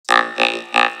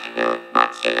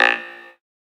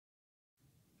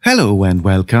Hello and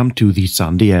welcome to the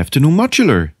Sunday Afternoon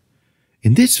Modular.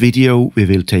 In this video we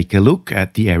will take a look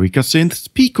at the Erica Synths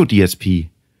Pico DSP.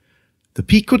 The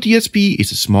Pico DSP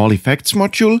is a small effects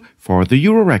module for the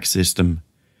eurorack system.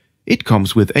 It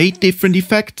comes with 8 different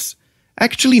effects,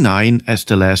 actually 9 as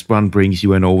the last one brings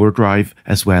you an overdrive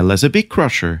as well as a big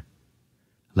crusher.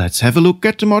 Let's have a look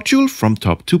at the module from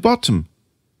top to bottom.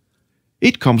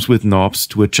 It comes with knobs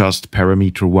to adjust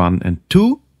parameter 1 and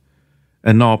 2,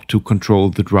 a knob to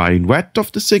control the dry and wet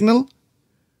of the signal,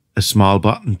 a small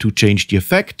button to change the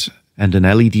effect, and an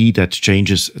LED that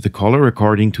changes the color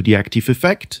according to the active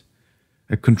effect,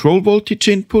 a control voltage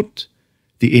input,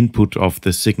 the input of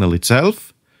the signal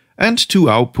itself, and 2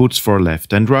 outputs for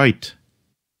left and right.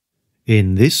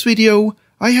 In this video,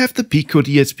 I have the Pico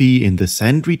DSP in the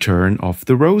send return of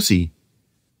the Rosie.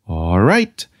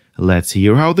 Alright, let's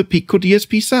hear how the Pico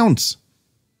DSP sounds.